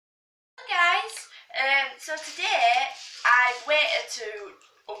So today I waited to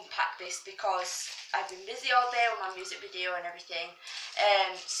unpack this because I've been busy all day with my music video and everything.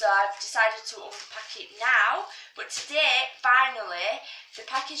 So I've decided to unpack it now. But today, finally, the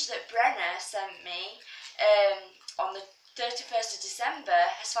package that Brenna sent me on the 31st of December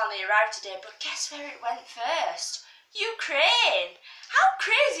has finally arrived today. But guess where it went first? Ukraine! How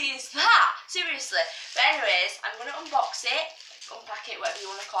crazy is that? Seriously. But anyways, I'm going to unbox it, unpack it, whatever you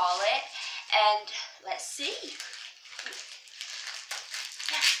want to call it, and let's see.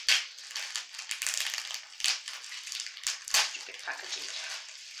 Stupid packaging.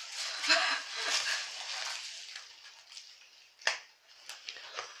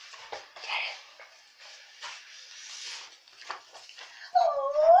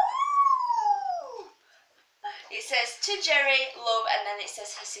 It says to Jerry, love, and then it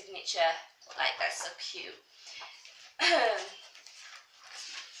says her signature. Like, that's so cute.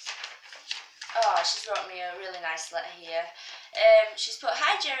 Oh, she's wrote me a really nice letter here. She's put,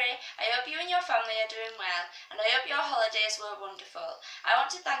 "Hi Jerry, I hope you and your family are doing well, and I hope your holidays were wonderful. I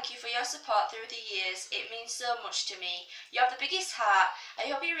want to thank you for your support through the years. It means so much to me. You have the biggest heart. I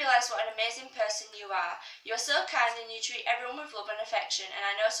hope you realise what an amazing person you are. You are so kind and you treat everyone with love and affection, and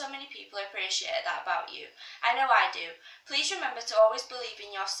I know so many people appreciate that about you. I know I do. Please remember to always believe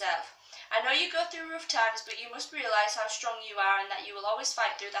in yourself. I know you go through rough times, but you must realise how strong you are and that you will always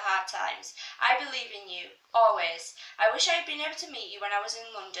fight through the hard times. I believe in you, always. I wish I had been able to meet you when I was in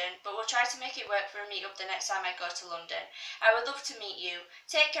London, but we'll try to make it work for a meet-up the next time I go to London. I would love to meet you.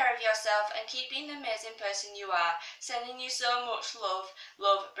 Take care of yourself and keep being the amazing person you are. Sending you so much love.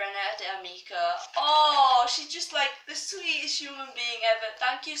 Love, Brenna D'Amico." Oh, she's just like the sweetest human being ever.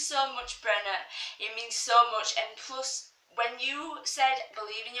 Thank you so much, Brenna. It means so much, and plus, when you said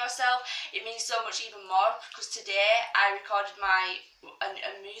believe in yourself, it means so much even more, because today I recorded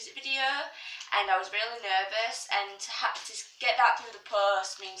a music video and I was really nervous, and to get that through the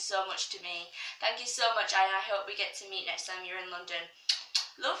post means so much to me. Thank you so much, and I hope we get to meet next time you're in London.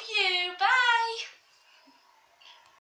 Love you, bye!